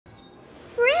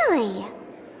Silly.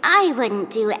 I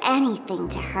wouldn't do anything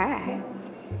to her.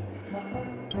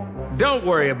 Don't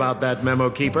worry about that, Memo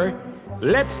Keeper.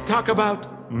 Let's talk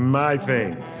about my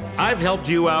thing. I've helped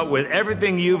you out with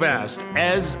everything you've asked,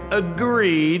 as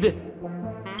agreed.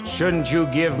 Shouldn't you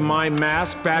give my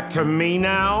mask back to me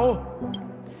now?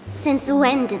 Since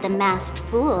when did the masked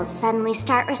fools suddenly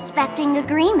start respecting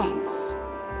agreements?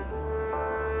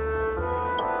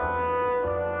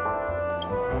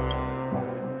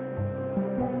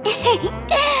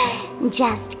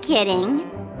 Just kidding.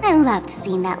 I loved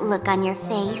seeing that look on your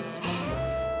face.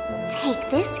 Take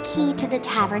this key to the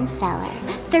tavern cellar,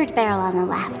 third barrel on the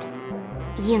left.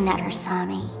 You never saw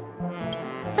me.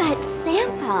 But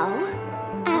Sampo,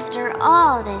 after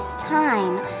all this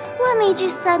time, what made you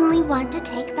suddenly want to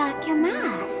take back your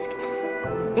mask?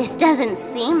 This doesn't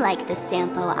seem like the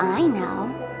Sampo I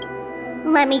know.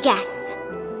 Let me guess.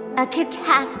 A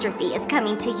catastrophe is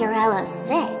coming to Urello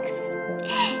 6.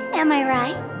 Am I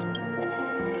right?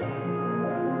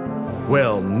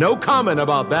 Well, no comment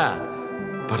about that.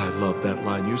 But I love that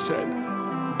line you said.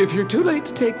 If you're too late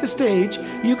to take the stage,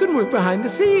 you can work behind the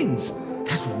scenes.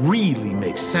 That really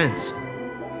makes sense.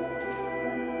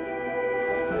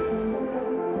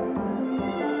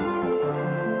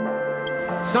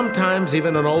 Sometimes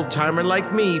even an old-timer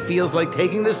like me feels like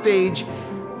taking the stage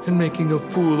and making a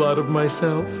fool out of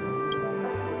myself.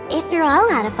 If you're all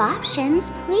out of options,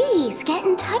 please get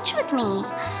in touch with me.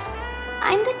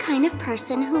 I'm the kind of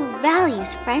person who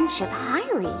values friendship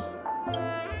highly.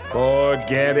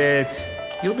 Forget it.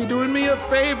 You'll be doing me a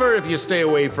favor if you stay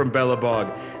away from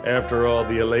Bellabog after all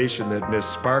the elation that Miss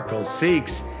Sparkle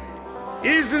seeks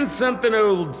isn't something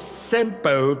old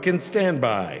Sampo can stand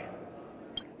by.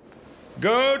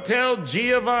 Go tell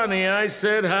Giovanni I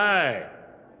said hi.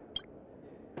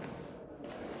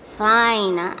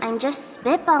 Fine, I'm just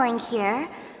spitballing here.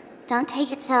 Don't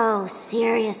take it so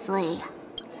seriously.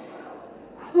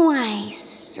 Why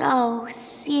so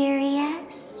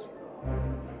serious?